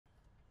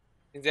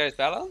Think there is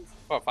balance?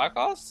 For 5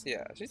 costs?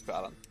 Yeah, she's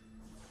balanced.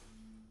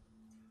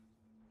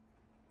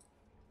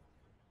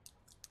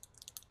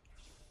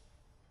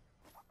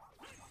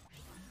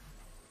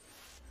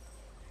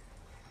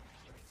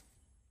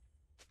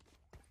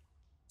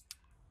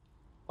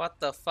 What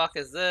the fuck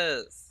is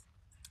this?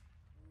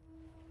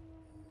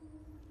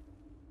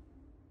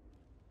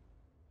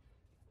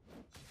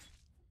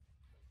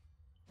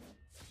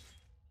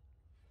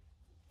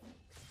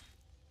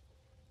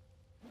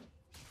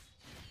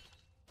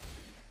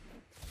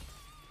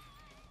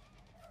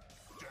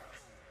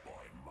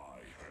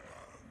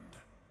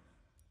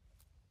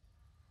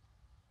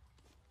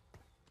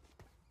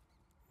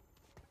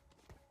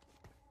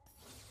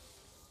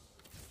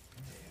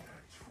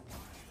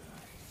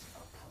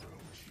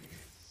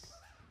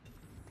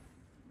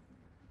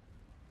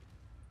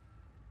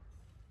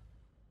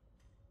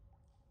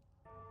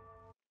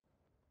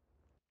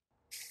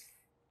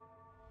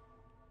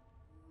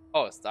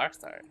 Oh, it's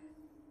Darkstar.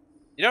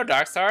 You know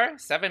Darkstar?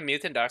 7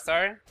 mutant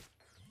Darkstar?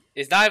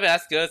 It's not even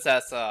as good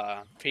as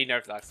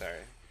pre-nerf Darkstar.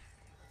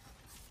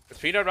 The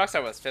pre-nerf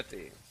Darkstar was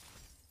 50.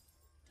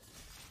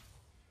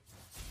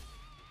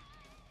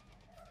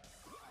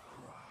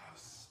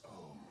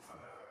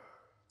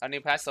 A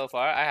new patch so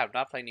far? I have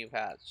not played new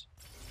patch.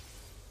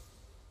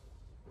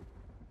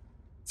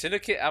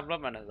 Syndicate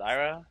Emblem and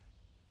Azira?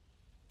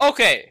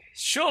 Okay,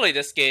 surely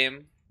this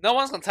game. No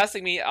one's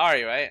contesting me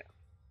Ahri, right?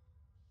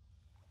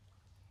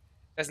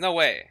 There's no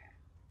way.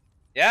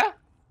 Yeah?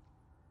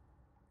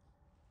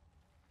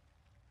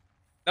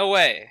 No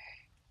way.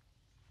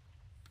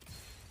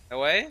 No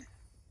way?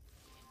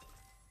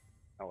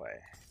 No way.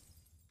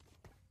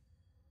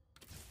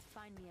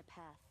 Find me a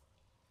path.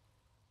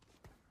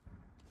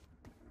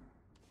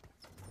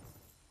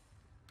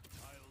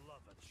 I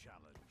love a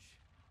challenge.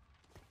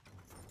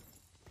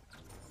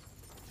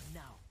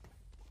 Now,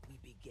 we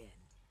begin.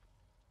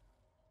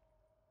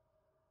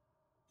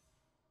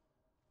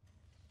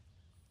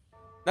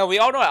 No, we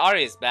all know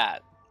Ahri is bad.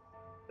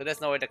 So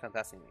there's no way they're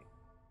contesting me.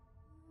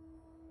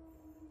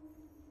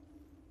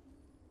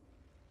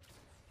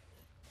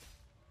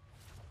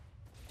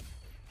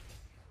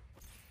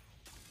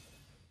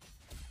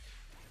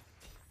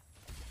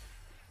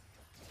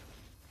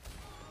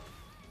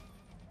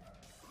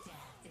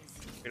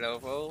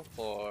 Level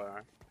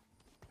for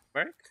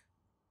Merc.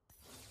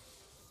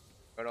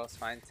 Turtle's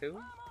fine too. I'm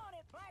on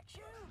it, Black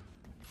Shoe!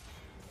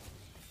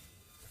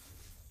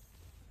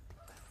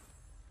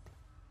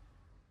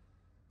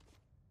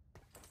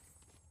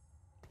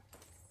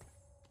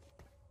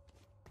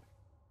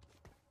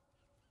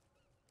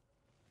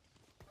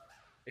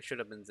 It should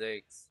have been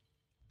Ziggs.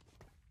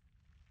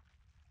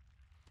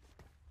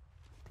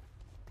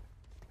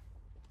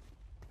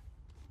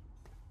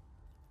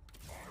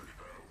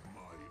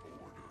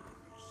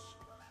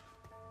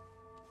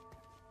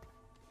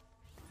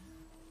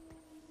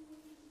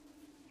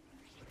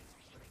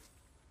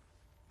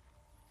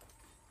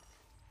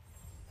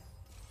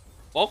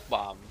 Smoke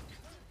bomb.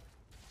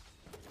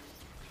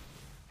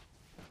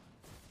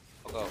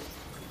 I'll go.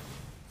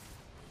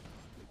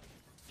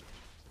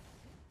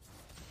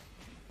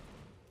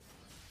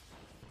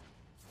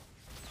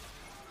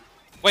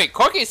 Wait,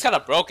 Corki's kind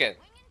of broken.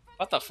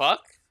 What the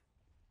fuck?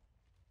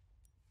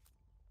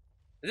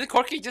 Isn't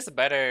Corky just a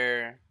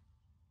better?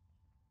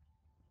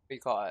 What do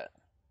you call it?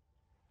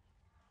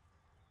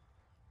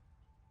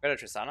 Better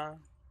Tristana?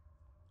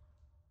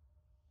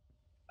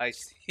 Like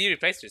he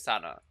replaced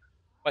Tristana,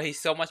 but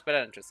he's so much better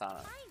than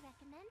Tristana. I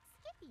recommend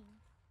skipping.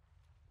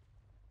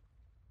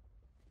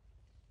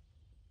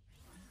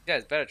 Yeah,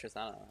 it's better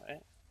Tristana,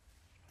 right?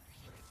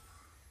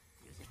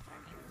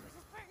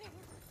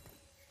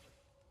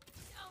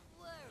 Don't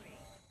worry,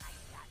 I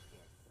got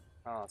this.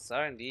 Oh,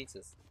 sorry, indeed,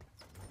 just.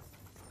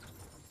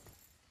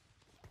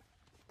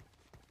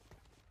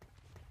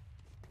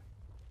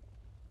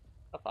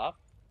 Up, up.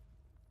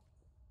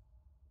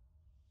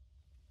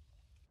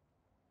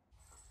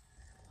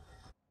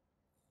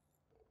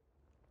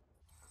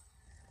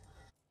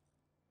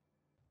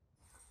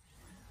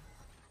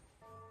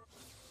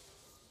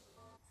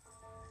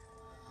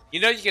 You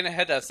know you can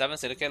hit a 7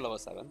 Syndicate level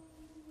 7.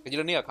 But you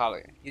don't need a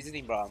Kali. You just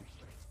need Braum.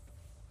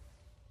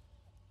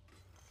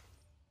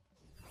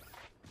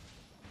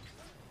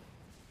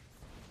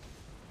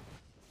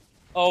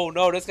 Oh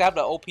no, this guy have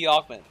the OP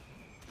augment.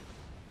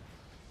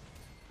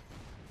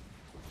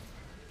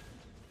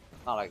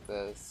 Not like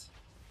this.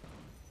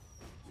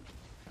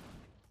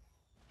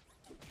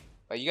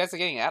 But you guys are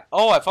getting ads?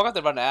 Oh, I forgot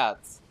to run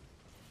ads.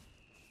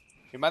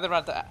 Remind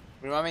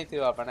me to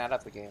run ad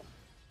after the game.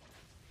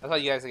 That's why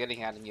you guys are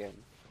getting ad in game.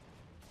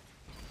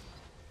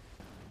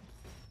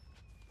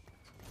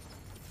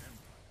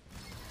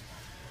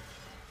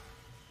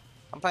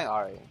 I'm playing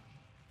Ahri.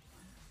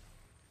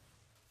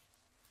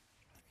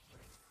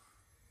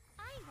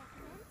 I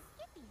recommend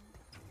skipping.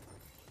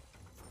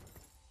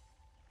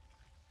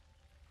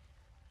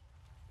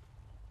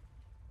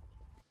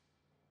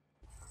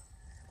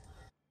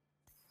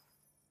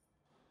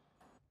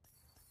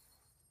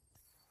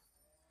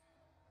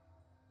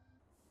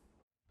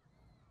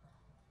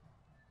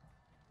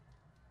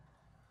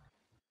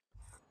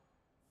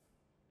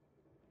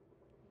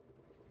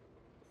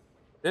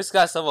 This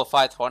guy's level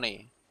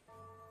 520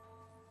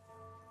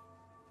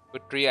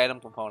 with 3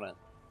 item component.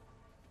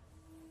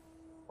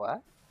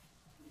 What?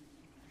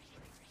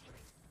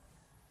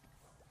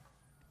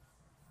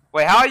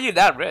 Wait, how are you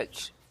that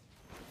rich?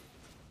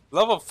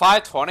 Level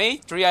 520,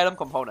 3 item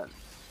component.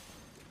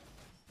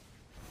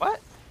 What?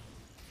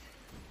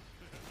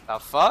 The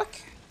fuck?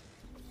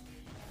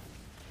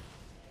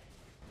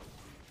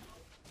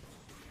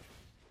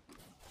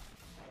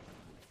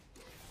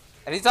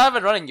 And he's not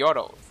even running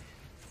Yordles.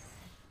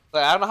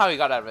 Like, I don't know how he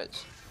got that rich.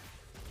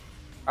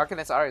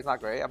 Arcanist Ahri is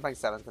not great. I'm playing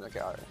 7th in the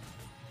Ahri.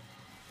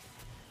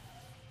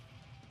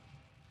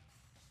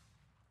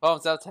 Oh,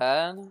 instead of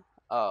 10?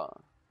 Oh.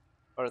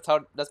 Or the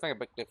total does make a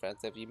big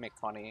difference if you make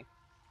 20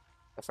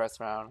 the first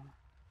round.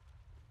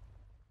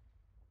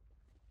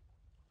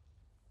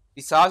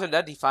 Visage and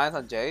that Defiance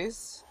on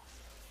Jace?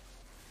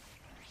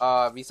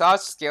 Visage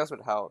scales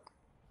with health.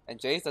 And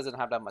Jace doesn't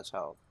have that much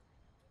health.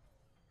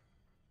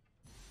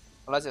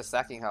 Unless you're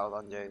stacking health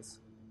on Jace.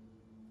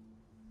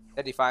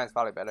 That Defiance is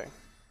probably better.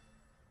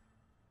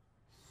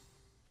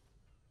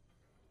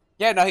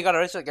 Yeah, no, he got a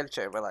rich against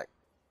shit, but like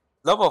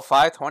level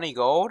 520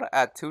 gold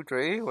at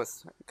 2-3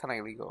 was kinda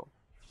illegal.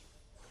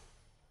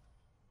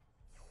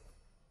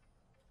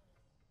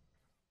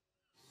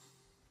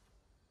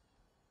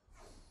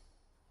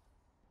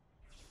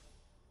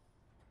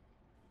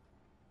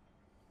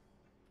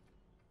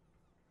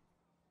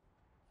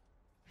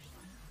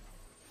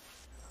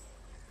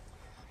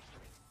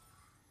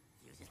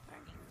 Fuse is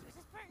burning. Fuse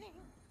is burning.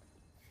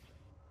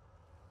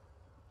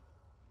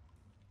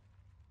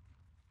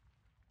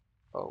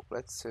 Oh,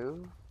 let's see.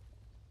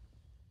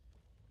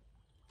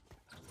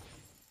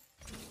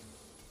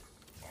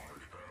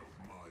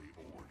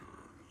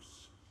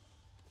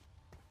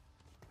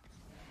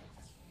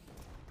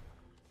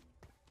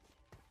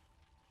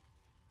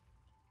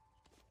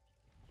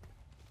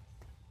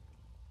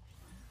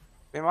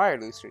 We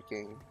might lose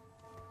streaking.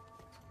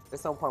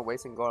 There's no point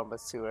wasting gold on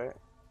bus 2, right?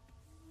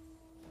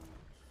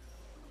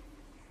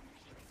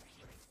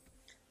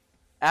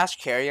 Ash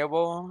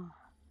carryable?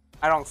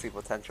 I don't see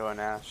potential in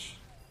Ash.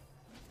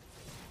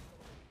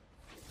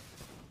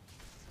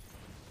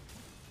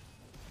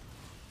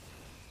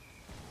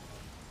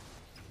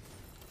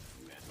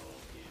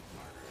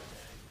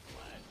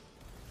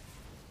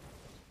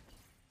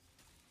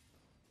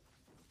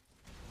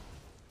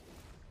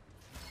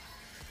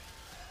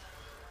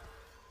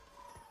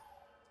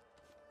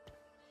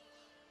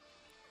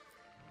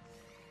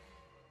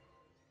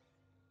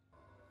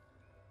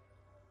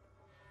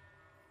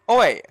 Oh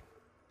wait,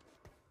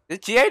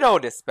 did G-Idol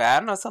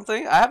disband or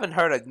something? I haven't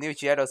heard a new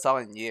G-Idol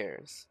song in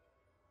years.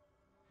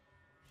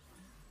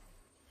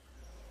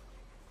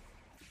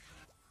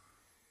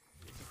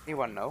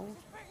 Anyone know?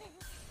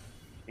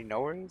 Any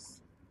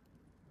knowers?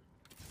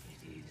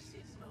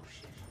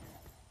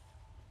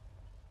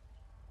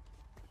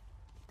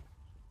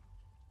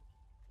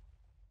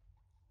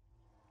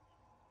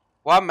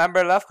 One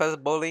member left because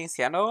of bullying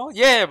scandal?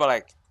 Yeah, but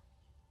like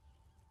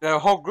the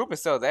whole group is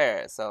still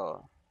there,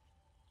 so.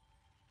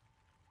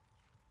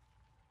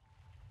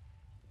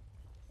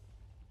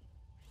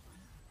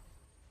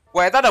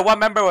 Wait, I thought that one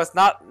member was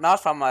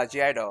not from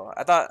G-Idol.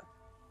 I thought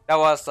that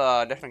was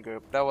a different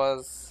group. That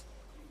was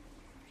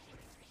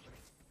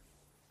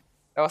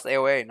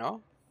AOA,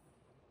 no?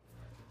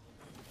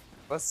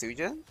 Was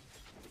Sujin?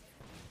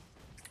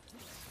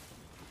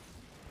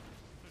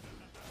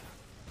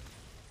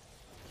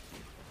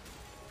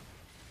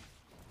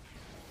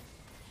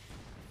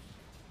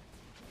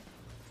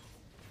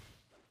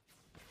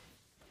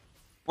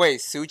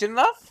 Wait, Sujin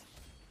left?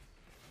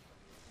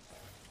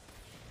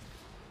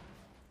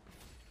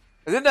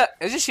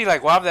 Isn't she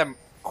like one of them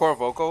core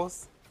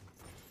vocals?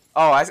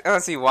 Oh, I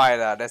don't see why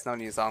there's no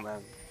new song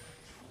then.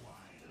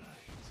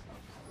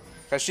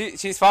 Cause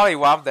she's probably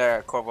one of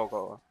their core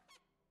vocal.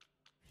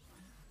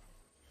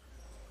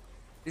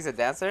 She's a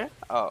dancer?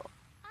 Oh.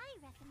 I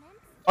recommend.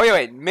 Oh yeah,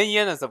 wait,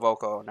 Minion is a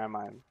vocal. Never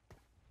mind.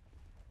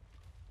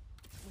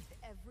 With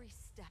every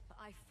step,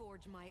 I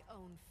forge my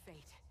own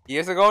fate.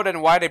 Years ago,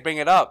 then why they bring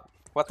it up?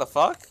 What the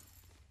fuck?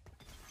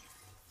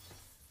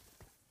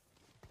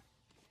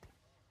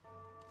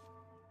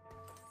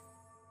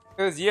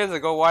 It was years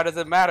ago. Why does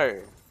it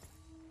matter?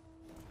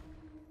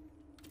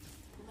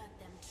 Let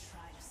them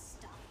try to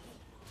stop me.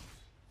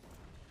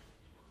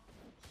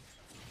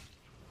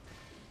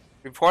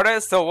 Report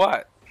it, so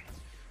what?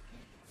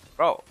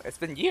 Bro, it's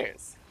been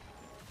years.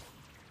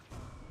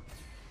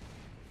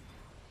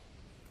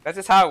 That's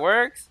just how it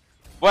works?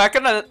 Well, I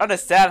can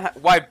understand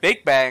why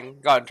Big Bang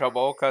got in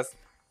trouble, cause,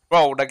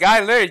 bro, the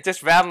guy literally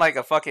just ran like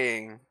a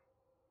fucking.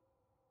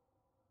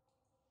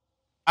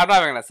 I'm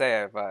not even gonna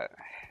say it, but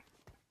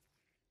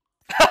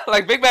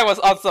like Big Bang was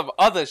on some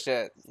other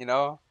shit, you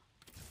know?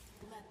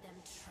 Let them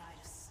try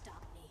to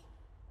stop me.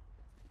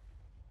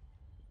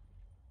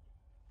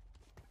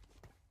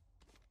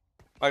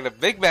 Like the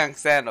Big Bang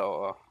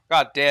scandal.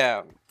 God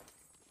damn.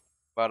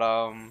 But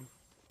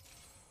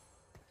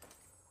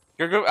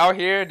your group out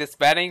here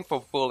disbanding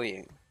for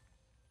bullying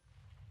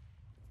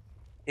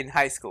in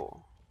high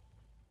school.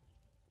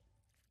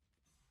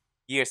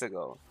 years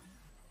ago.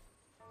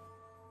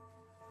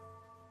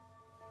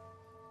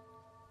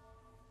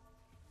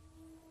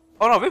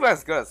 Oh no, Big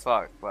Bang's good as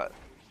fuck, but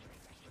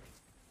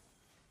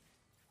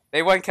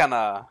they went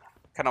kinda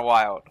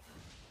wild.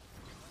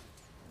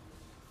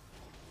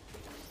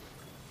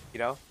 You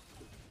know?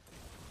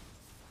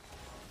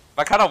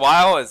 But kinda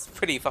wild is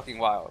pretty fucking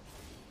wild.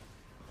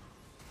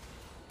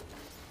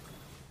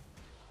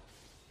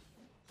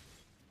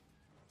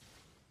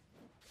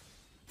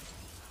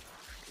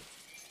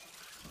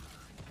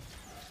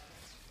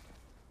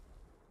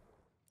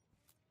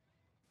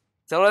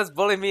 Souless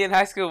bullied me in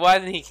high school. Why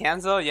didn't he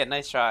cancel? Yeah,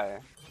 nice try.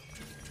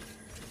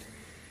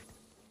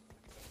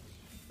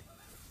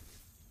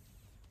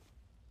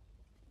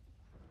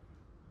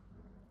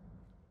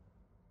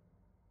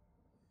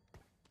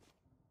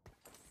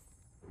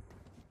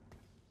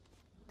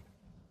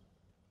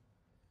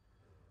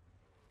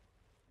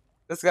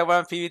 This guy went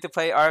on PV to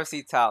play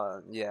RFC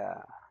Talent.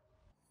 Yeah.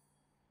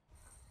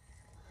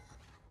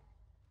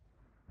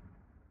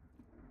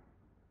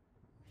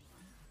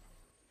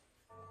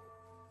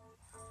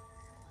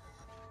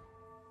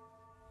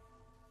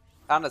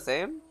 Sound the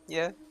same?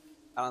 Yeah.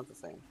 Sounds the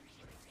same.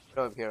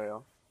 No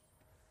Imperial.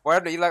 Where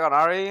do you like on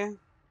Ahri?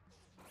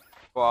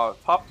 Well,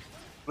 pop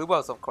blue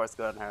buff's of course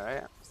good on her,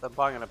 right? So I'm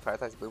probably gonna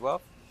prioritize blue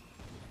buff.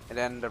 And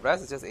then the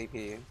rest is just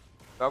AP.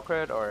 Spell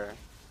crit or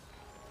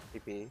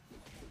AP.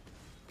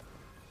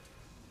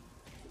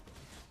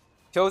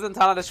 Chosen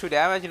talent is true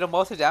damage. You know,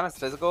 most of the damage is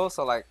physical,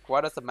 so like,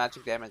 why does the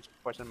magic damage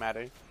portion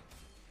matter?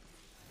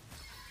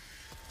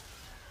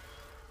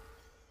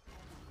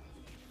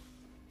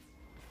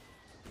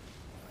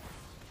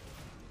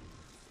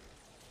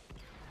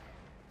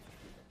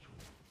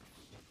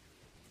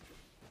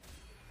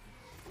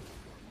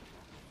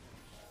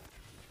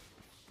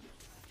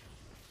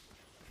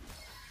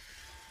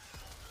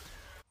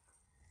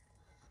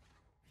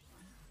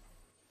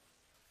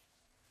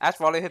 Ash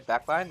volley hit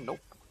backline? Nope.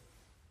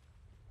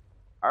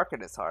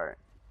 Arcade is hard.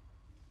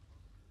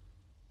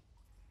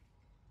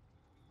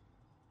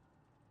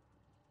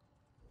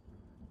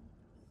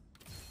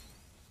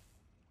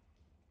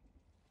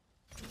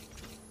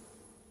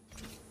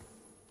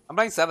 I'm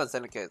playing 7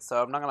 Syndicate,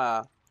 so I'm not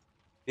gonna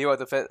be able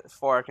to fit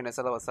 4 Arcade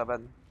instead of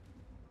 7.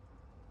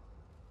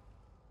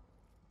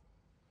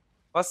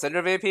 What's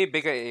Cinder VP?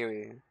 Bigger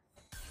AoE.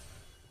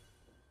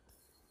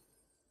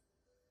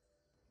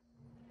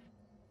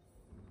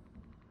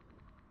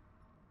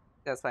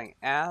 Yeah, it's playing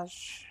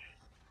Ash.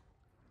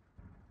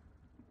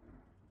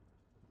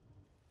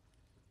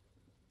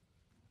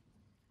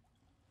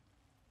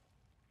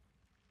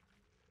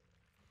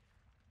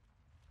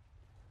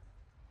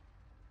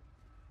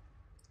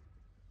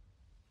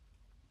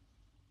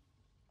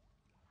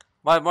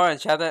 Why more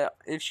enchanted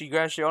if she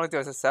grants she only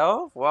does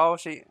herself? Well,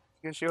 she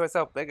can shoot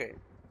herself bigger.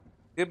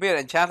 Could be an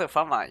enchanted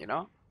frontline, you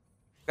know?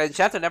 The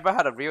enchanted never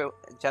had a real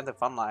enchanted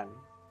frontline.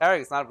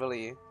 Eric's not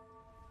really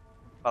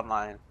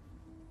frontline.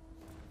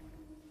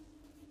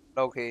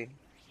 Low key.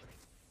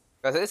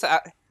 Because it's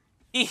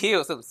he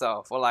heals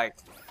himself, or like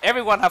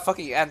everyone have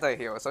fucking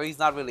anti-heal, so he's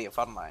not really a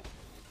frontline.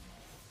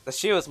 The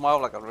shield is more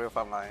like a real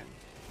frontline.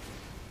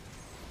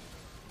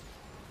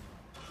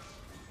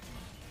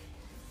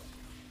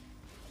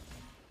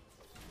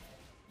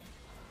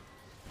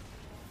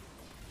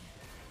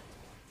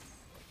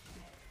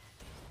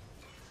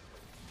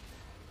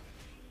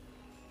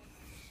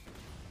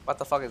 What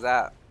the fuck is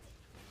that?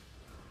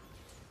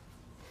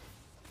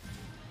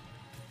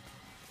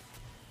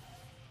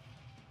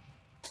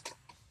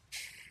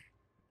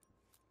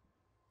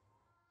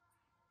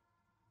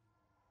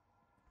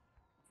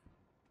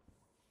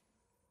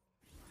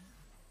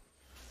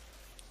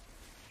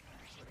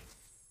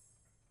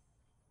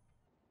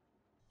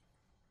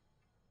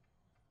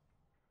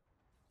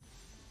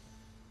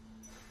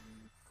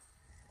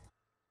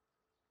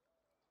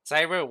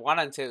 Cyber 1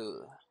 and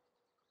 2.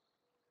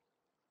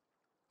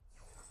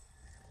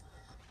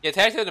 Yeah,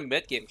 technically the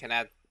mid game can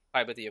add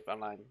fiber to your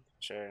frontline,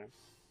 sure.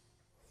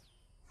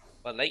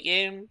 But late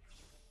game,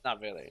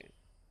 not really.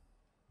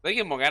 Late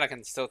game Morgana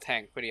can still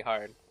tank pretty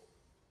hard.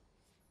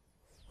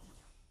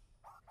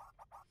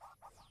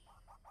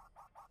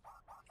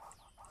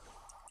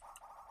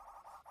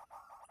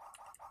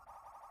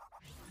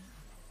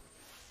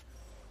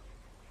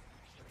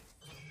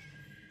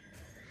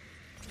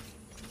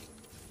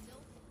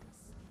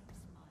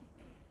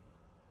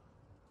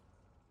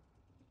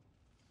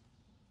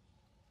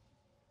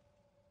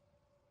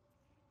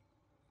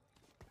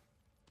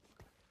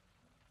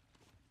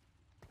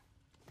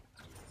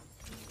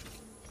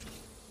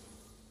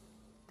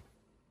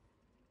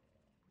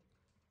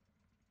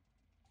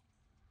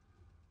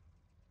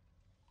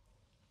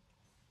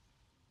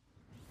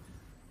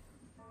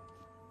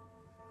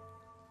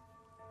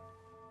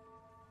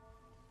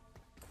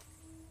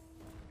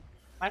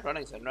 Am I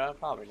running Syndra?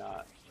 Probably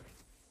not.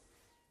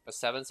 A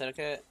 7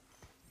 Syndicate?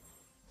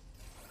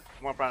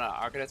 More running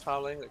Arcadists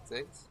probably, like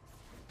 6.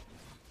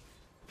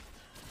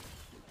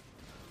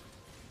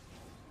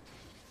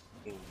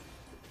 But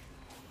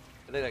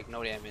they like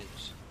no damage.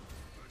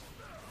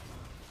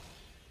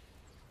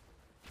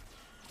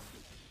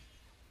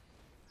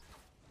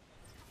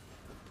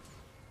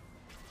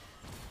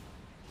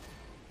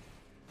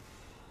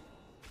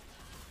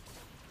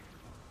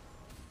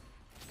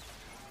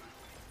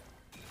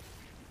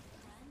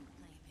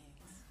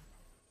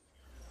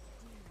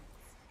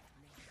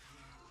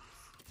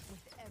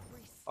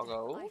 I'll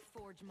go. I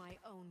forge my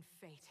own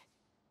fate.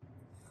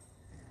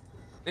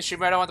 This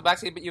streamer I don't want the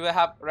backseat, but you will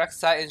have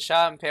Rek'Sai and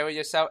shot and pair with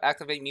yourself,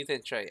 activate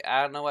mutant trait.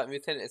 I don't know what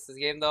mutant is this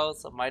game though,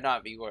 so might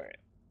not be worth it.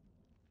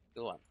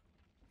 Good one.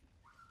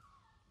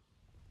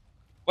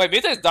 Wait,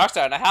 mutant is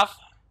Darkstar and I have.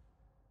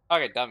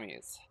 Okay,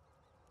 dummies.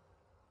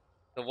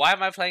 So why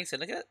am I playing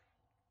Syndicate?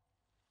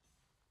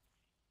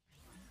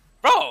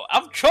 Bro,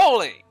 I'm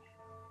trolling!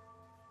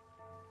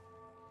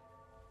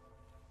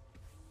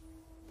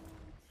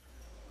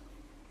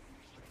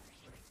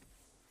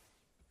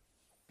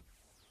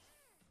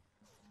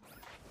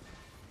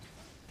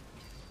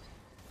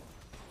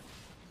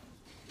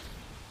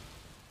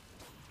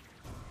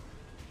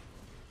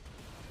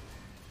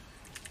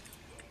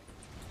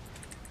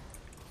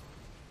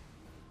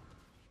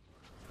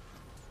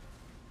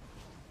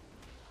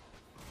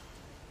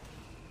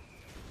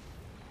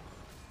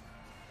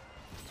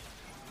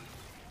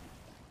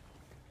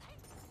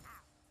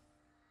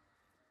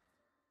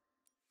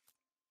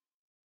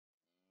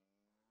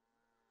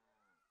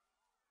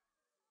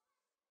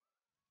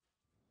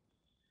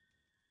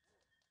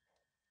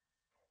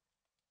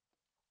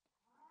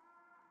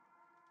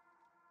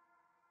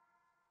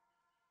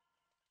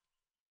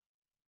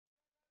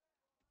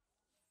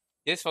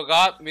 You just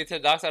forgot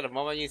mutant Darkstar the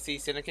moment you see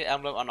Syndicate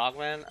emblem on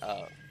Augment?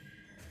 Oh.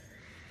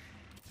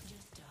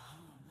 Just a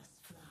harmless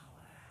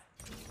flower.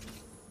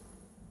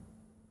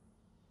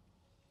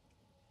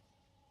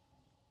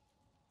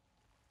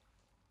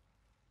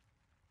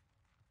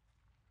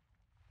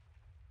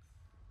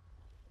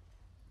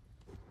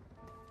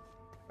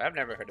 I've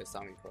never heard this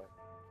song before.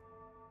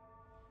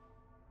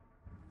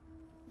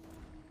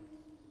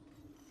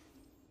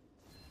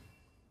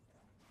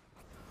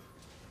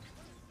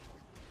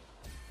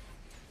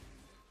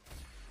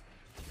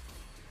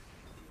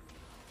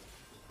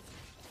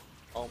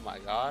 Oh my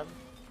god.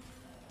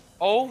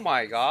 Oh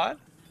my god.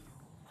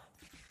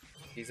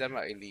 These are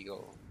not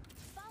illegal.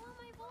 Follow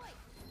my voice.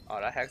 Oh,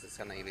 that hex is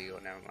kinda illegal,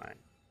 never mind.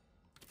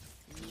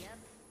 Yep.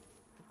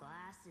 The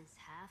glass is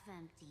half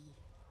empty.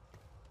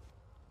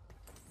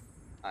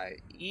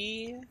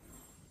 IE.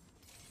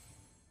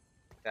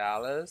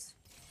 Dallas.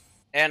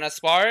 And a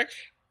spark.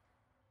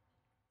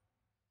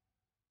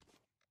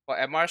 For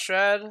MR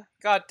Shred?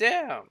 God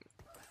damn.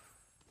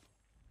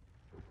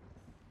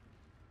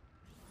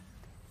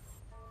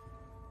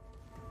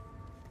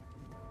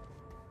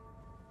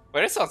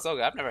 Wait, this song's so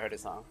good. I've never heard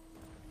this song.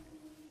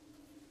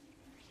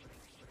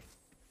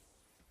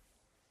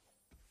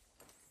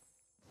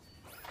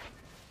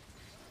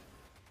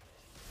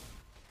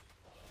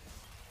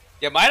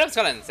 Yeah, my item's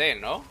kinda insane,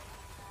 no?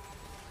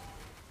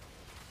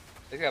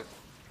 They have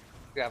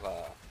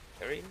a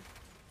Ahri.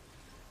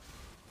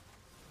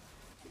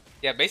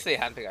 Yeah, basically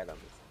handpick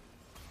items.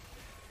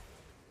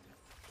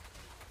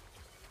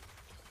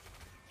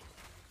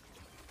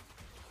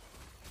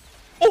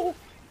 Oh!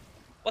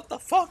 What the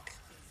fuck?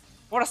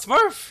 What a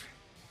smurf!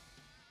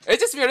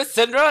 It's just weird, this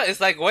Syndra is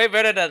like way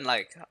better than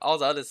like all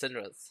the other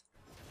Syndras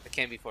that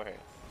came before her.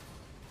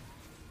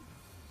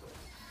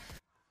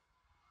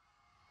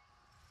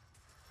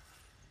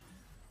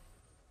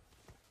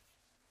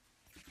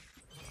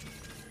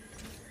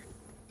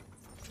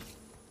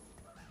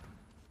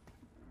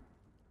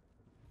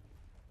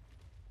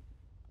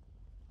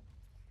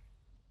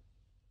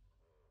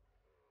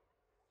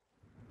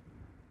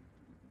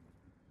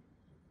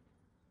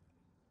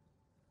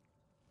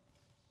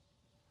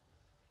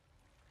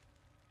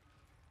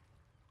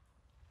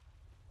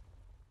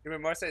 You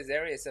remember Marcia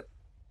Zeri is a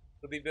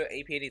will be built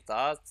AP80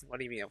 thoughts? What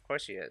do you mean? Of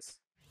course she is.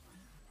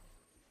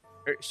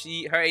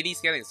 Her AD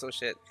scaling is so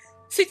shit.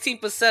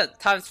 16%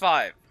 times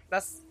 5.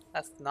 That's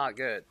not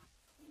good.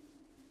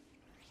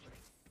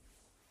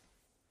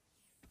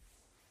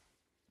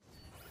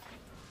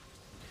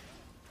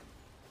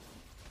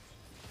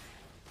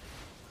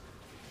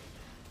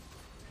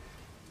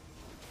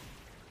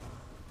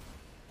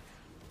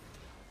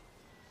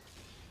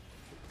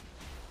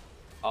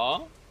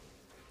 Oh?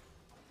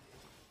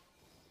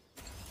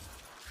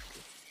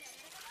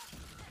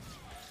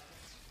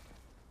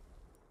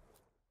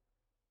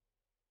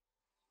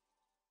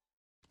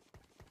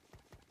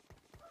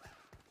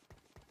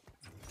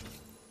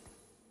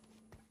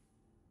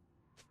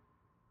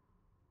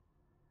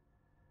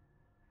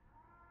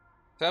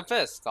 Can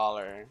fit a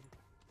scholar.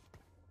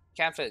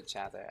 Can't fit a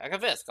chanter. I can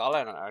fit a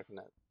scholar and an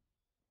arcanet.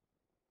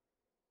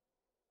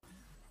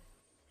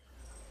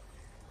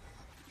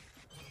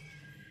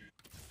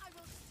 I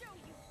will show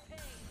you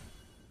pain.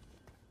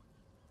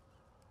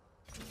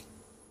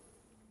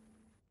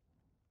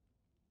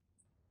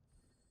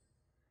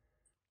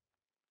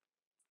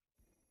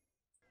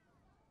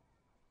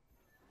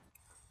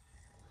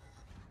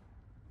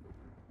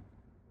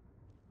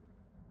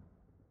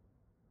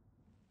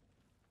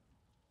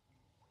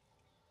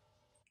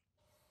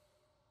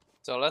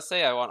 So let's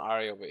say I want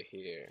Ahri over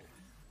here.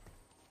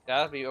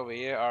 That be over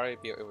here,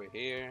 Ahri be over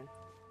here.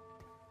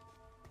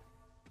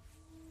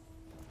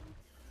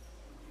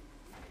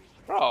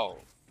 Bro,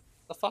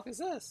 the fuck is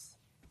this?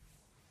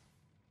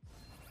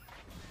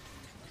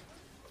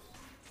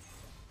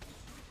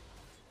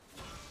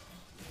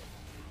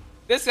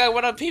 This guy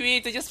went on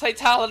PvE to just play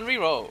Talon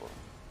reroll.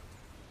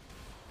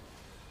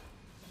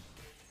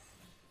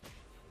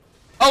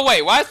 Oh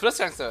wait, why is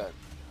Blitzcrank so good?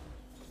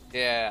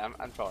 Yeah,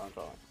 I'm trolling, I'm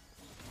trolling.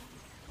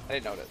 I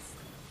didn't notice.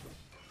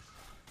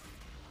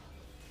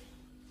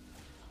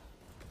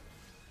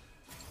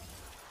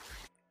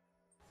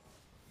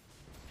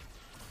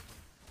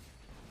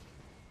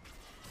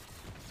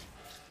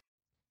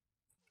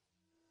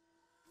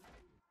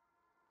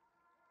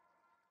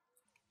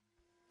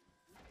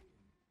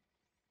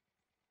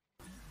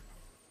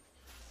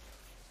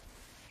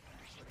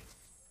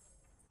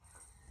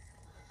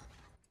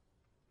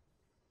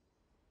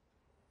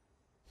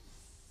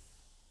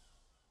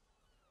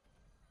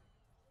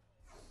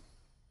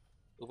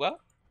 What?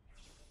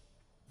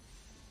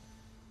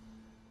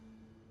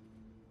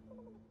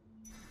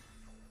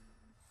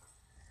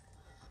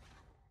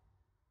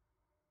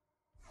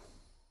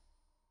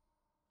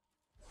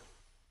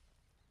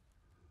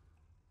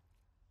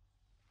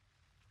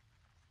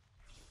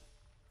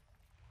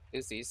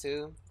 Who's these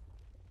two?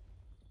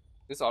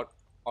 Who's all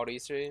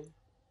these three?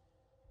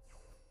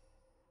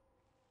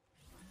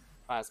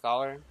 Find a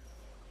scholar.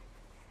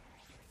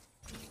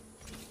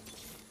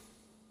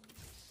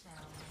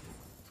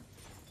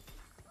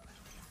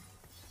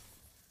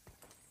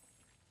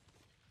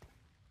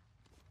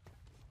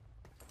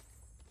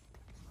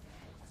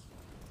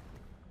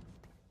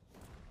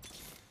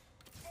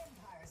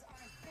 Empires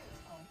aren't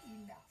built on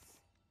enough.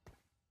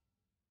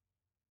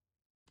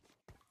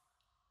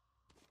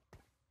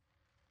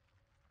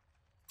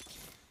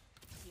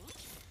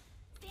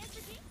 Stand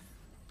for Jinx?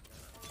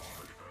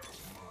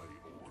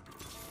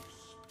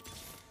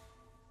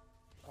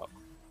 Oh.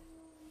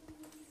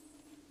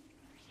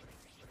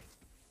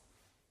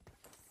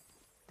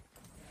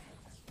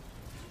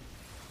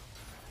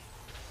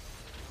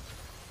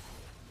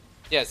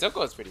 Yeah,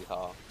 Silco is pretty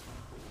tall.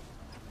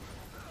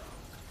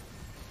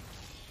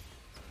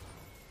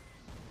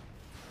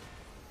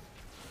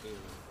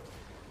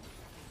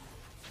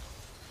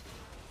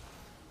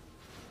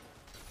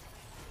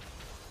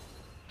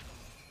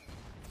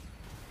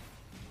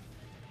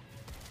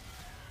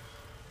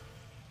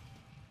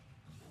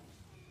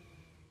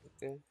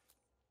 Okay.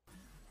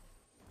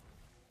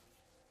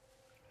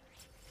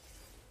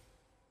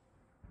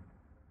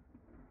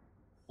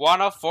 One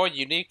of 4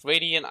 unique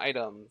radiant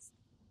items.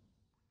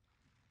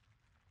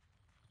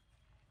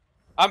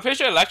 I'm pretty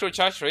sure Electro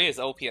Charge 3 is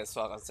OP as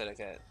fuck on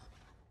Syndicate.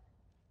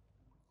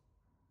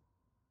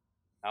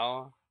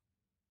 No?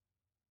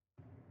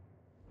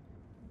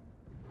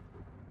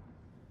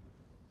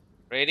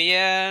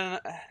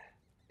 Radiant?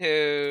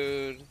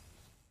 Dude.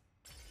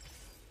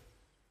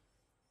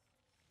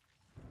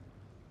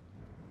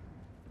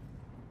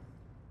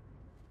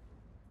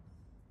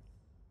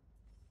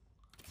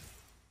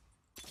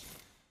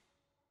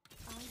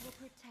 I will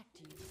protect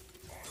you.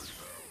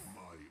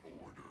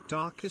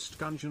 Darkest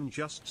Gungeon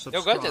just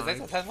Yo, Gungeon, thanks subscribed.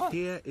 for 10 months.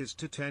 Here is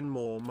to 10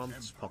 more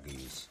months,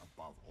 Poggies.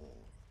 Above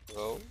all,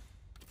 Oh.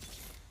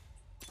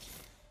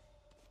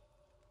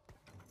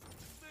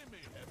 they may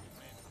have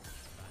men,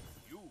 but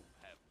you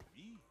have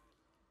me.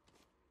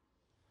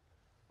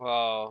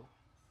 Well.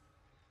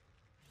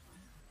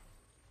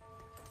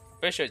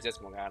 Pretty sure it's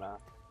just Morgana.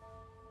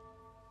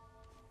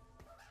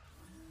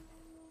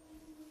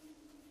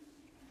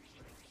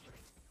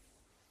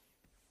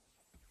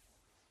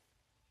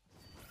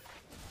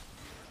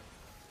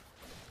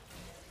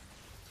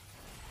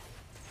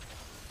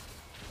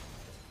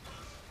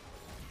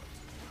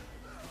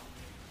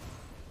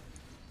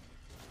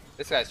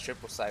 This guy's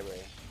triple cyber.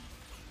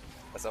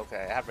 That's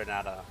okay. I have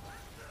Renata.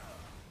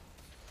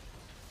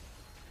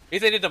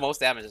 He's did the most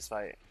damage this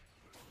fight.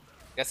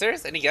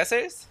 Guessers? Any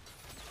guessers?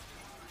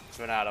 It's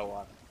Renata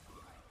one.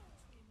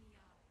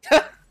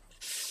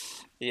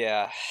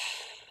 Yeah.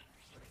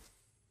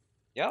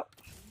 Yep.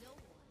 No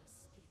one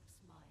escapes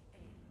my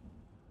aim.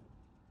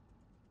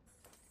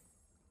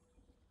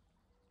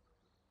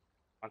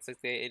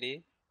 168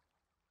 AD.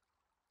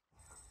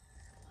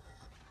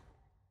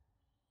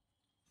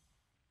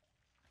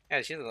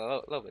 Yeah, she's a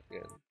little bit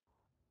good.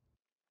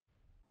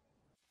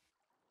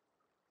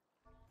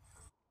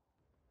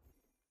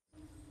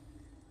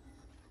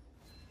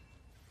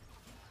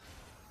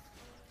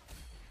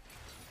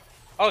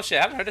 Oh shit,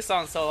 I haven't heard this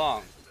song in so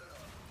long.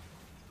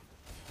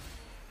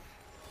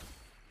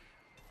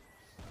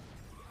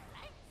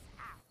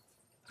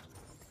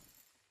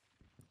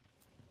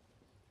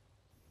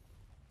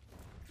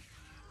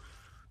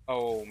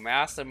 Oh,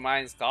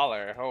 Mastermind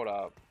Scholar. Hold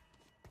up.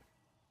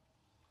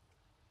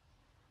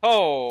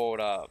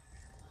 Hold up.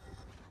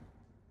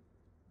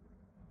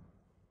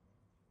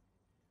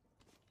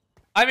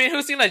 I mean,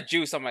 who's seen like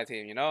juice on my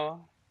team, you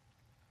know?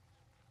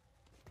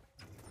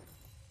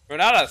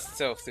 Renata's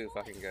still too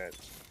fucking good.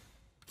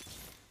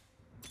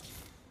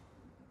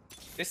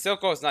 This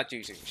Silco is not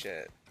juicing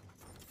shit.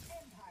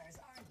 Empires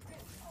aren't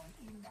built on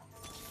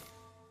enough.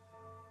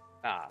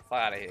 Nah,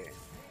 fly out of here. There's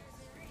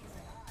a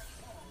reason I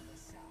call the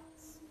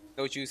shots.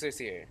 No juicers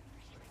here.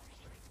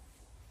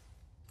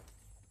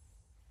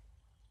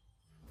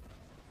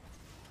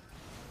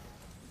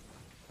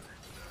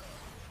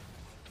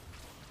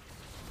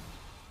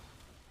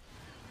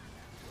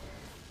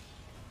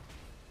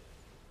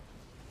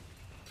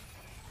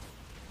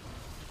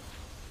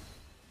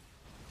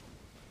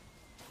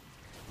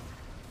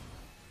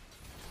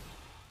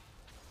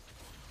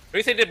 Who do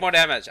you think did more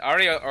damage,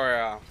 Ahri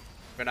or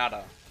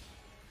Renata?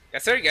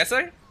 Guesser?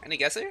 Guesser? Any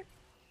guesser?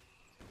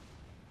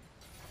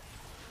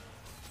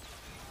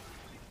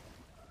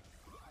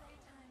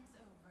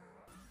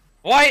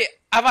 Why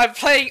am I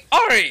playing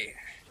Ahri?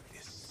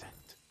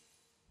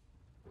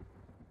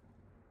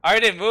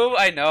 Ahri didn't move?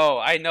 I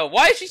know.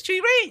 Why is she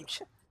 3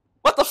 range?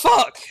 What the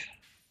fuck?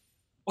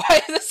 Why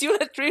is this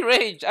unit 3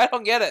 range? I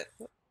don't get it.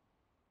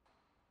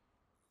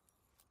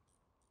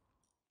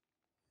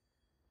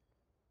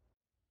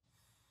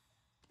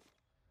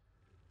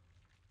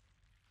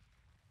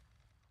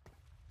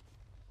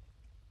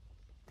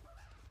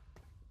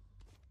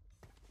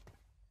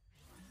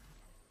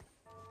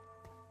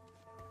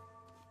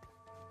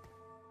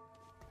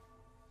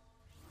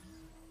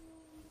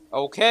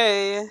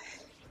 Okay.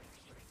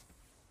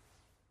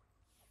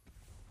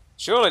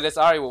 Surely this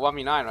Ahri will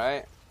 1v9,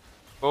 right?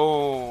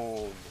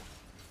 Boom.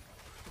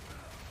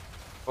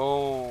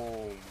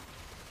 Boom.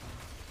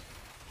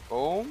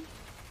 Boom.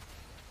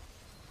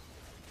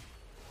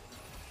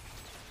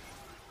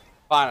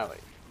 Finally.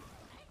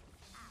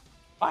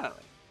 Finally.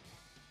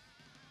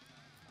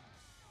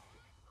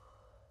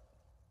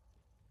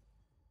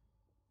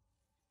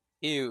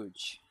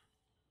 Huge.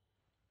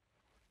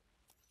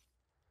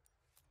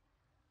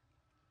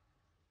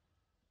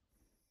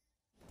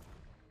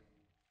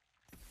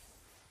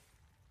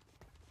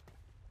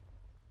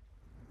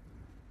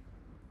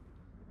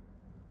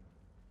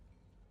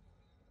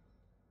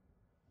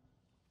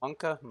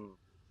 Monka?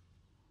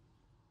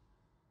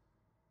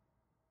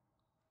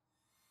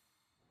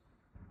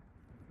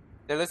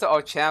 They listed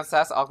all champs,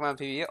 that's augment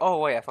PvE. Oh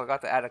wait, I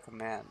forgot to add a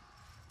command.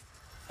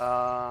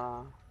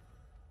 I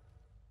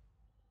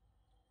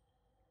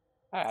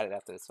added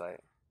after this fight.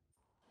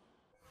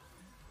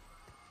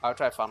 I'll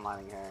try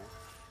funlining her.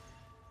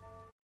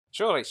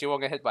 Surely she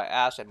won't get hit by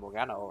Ashe and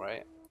Morgana,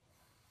 right?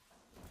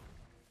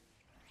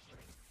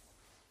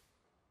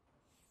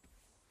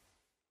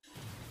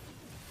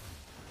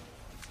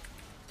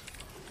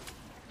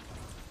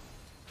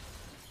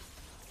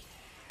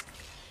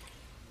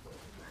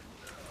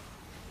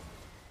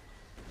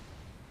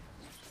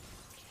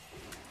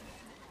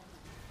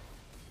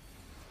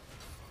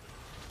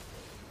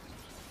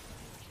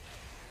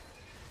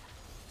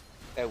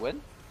 They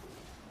win?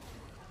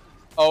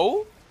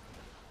 Oh?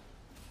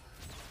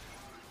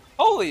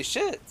 Holy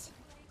shit!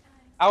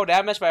 Out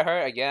damage by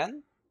her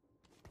again?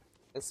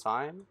 It's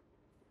fine.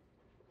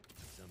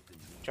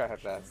 Try her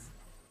best.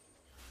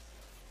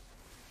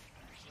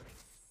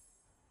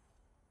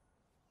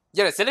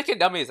 Yeah, the Silicon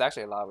Dummy is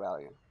actually a lot of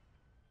value.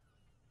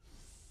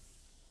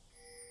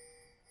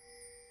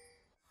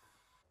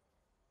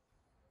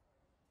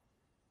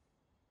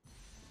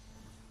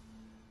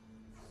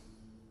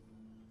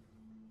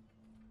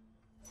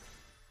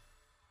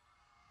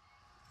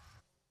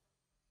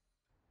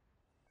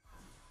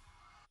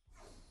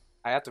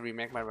 I have to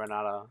remake my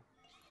Renata.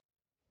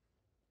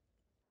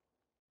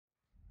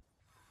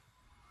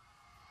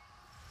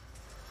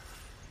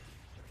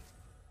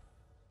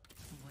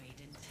 Wait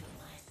until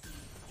I see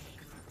you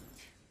take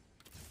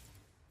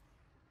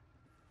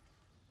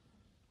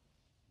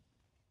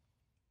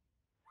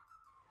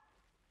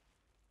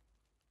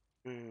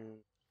root.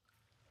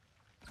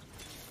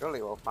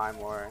 Surely we'll find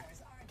more.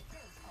 Empires aren't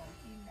built on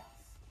enough.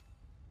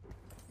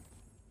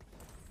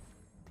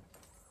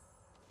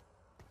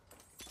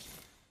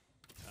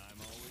 I'm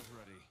always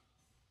ready.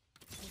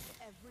 With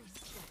every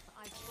step,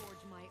 I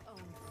forge my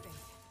own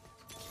fate.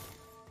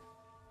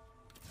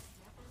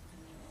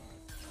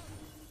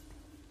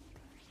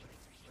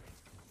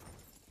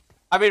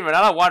 I mean,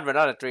 Renata 1,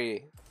 Renata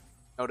 3.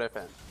 No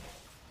difference.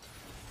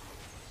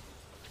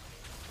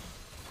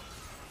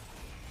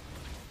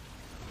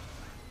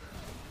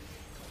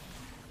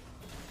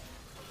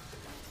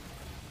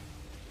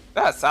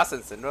 That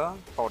Assassin Syndra?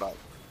 Hold up.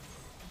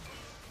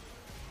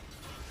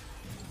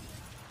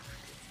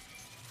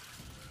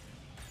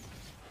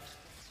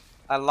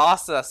 I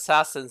lost the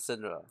Assassin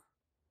Syndra.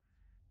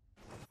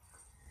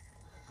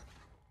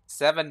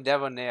 7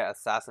 Debonair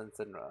Assassin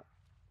Syndra.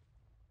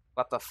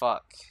 What the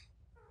fuck?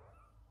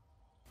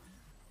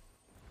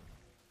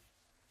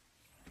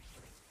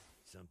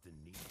 Something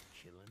needs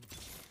killing.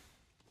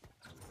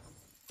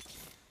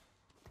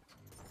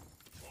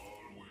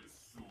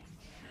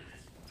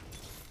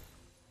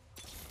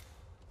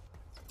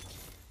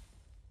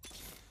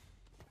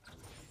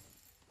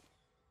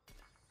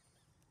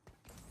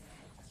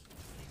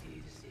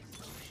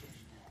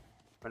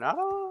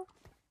 Renata?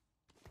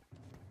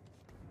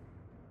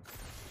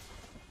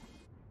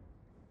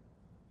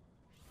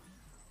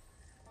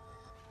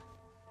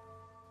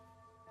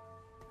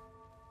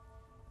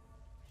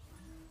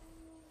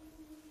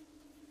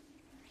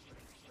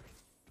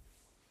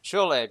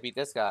 Surely I beat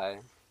this guy.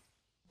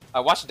 I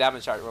watch the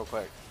damage chart real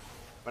quick.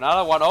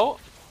 Renata 1-0.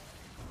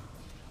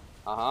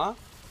 Uh-huh.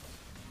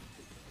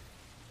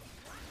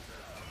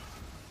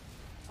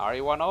 Ahri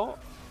 1-0.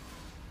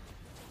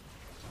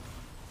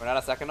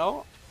 Renata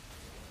 2nd-0.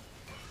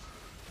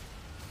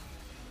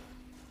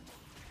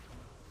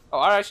 Oh,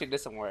 I actually did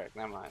some work.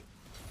 Never mind.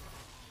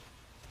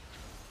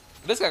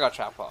 This guy got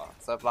trap claw,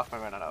 so I blocked my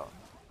Renata out.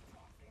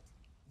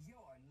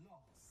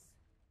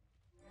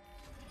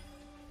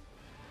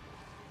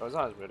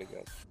 Horizon is really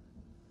good.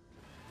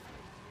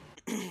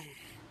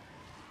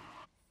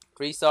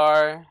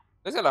 3-star.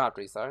 This guy don't have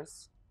 3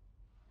 stars.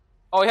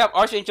 Oh, you have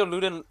Archangel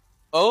Luden.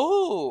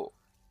 Oh!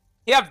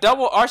 You have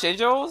double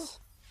Archangels?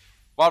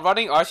 While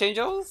running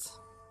Archangels?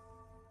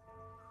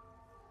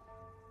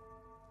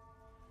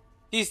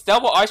 He's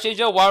double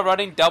Archangel while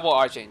running double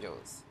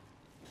Archangels.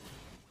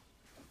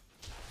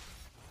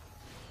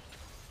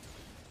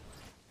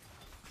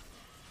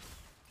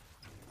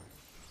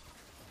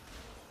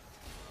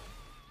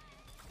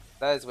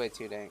 That is way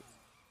too dank.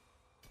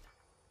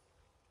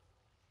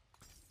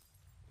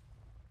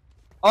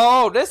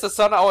 Oh, this is the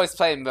son I always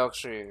play in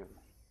Milkstream.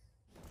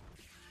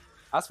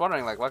 I was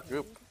wondering, like, what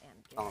group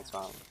songs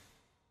from.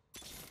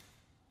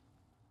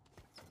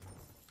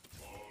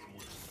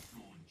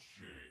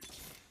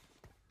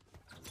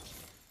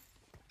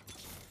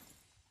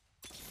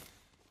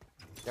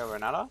 Yo,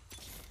 Renata?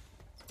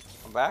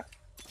 Come back?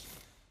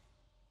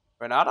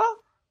 Renata?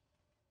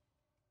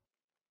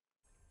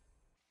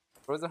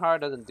 Frozen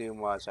Heart doesn't do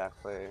much,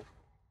 actually.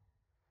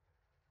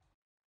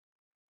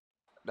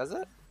 Does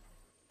it?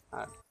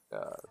 It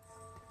does.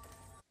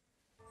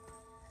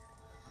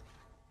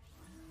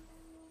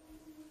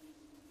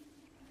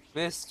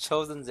 Miss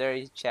Chosen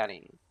Zeri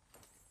chatting.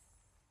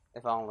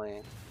 If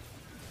only.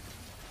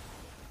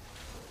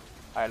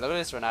 Alright, look at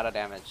this Renata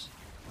damage.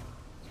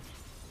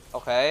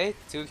 Okay,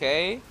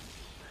 2k,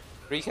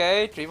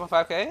 3k,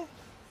 3.5k.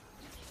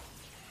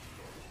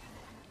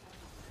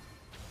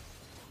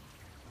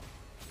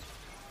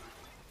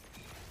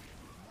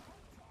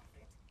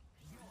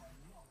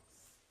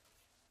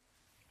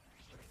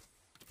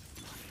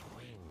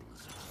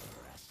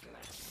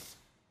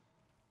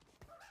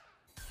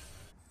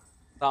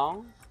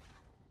 Song?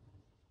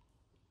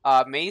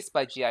 Mace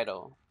by G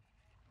Idol.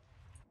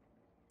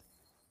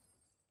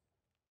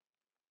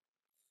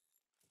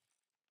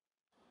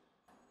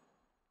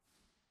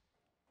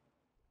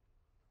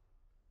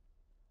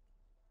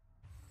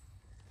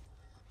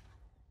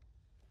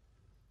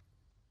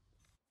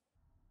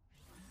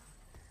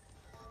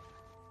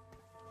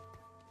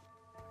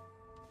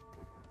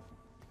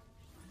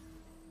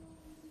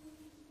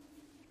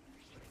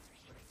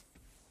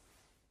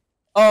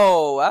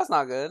 Oh, that's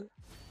not good.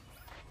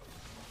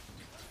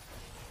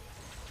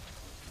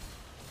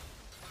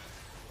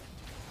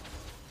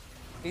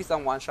 He's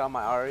on one shot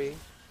my Ahri.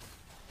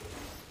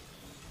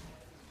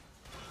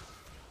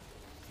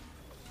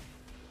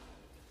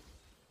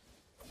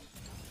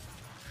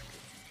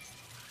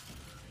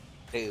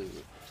 Dude.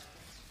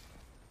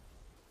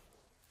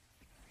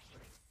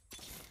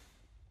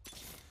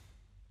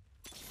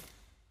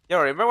 Yo,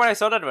 remember when I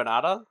saw that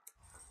Renata?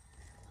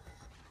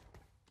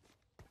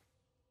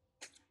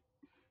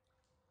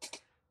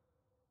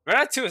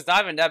 Renata 2 is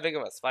not even that big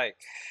of a spike,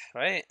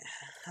 right?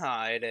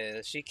 Oh, it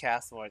is. She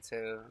casts more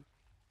too.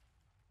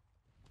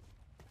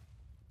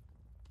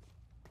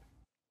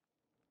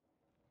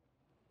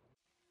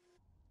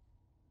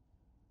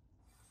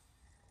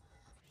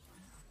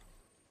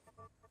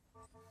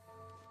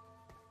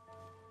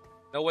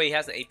 No way he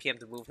has an APM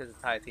to move his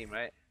entire team,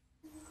 right?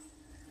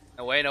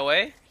 No way, no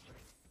way?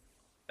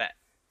 Bet.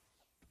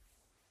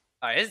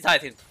 Alright, his entire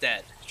team's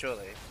dead,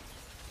 surely.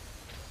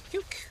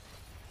 Puke.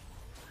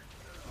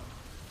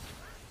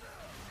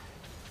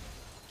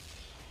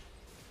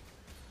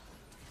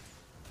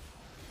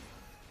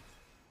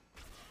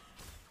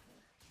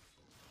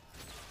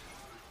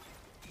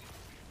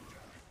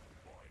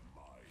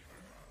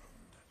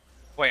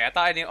 Wait, I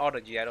thought I knew all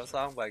the G Idol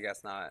song, but I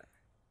guess not.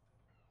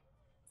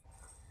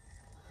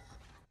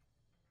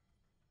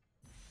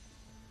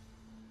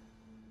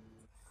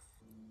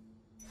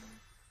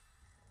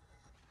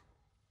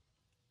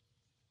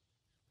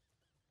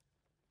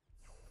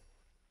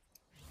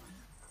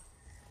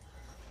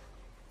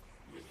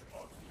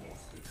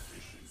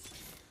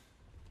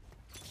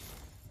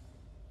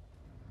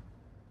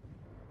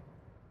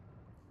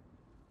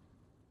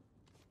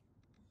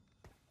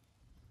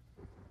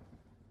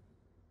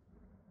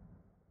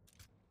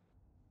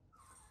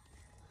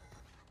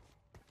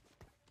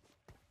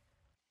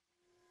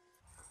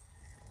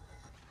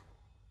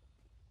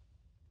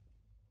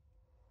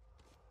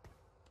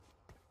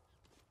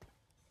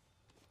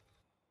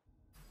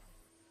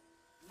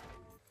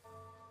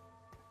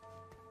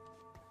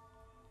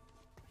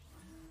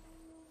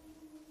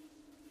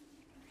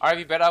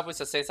 RV better up with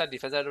the same side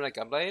defense item like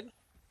Gunblade?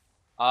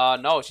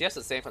 No, she has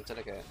the same from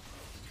Syndicate.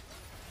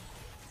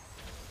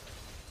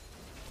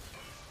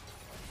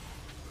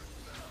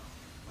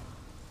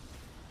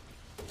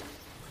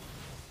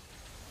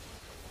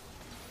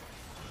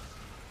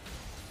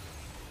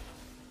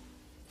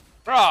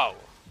 Bro!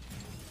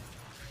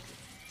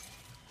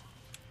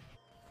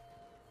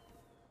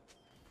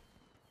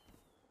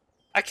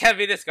 I can't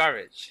be this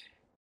garbage.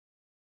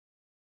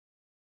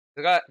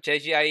 We got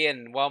JGIE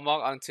and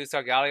Wellmog on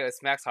 2-star Galio. It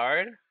smacks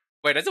hard.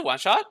 Wait, does it one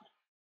shot?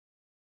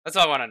 That's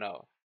what I want to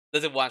know.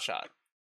 Does it one shot?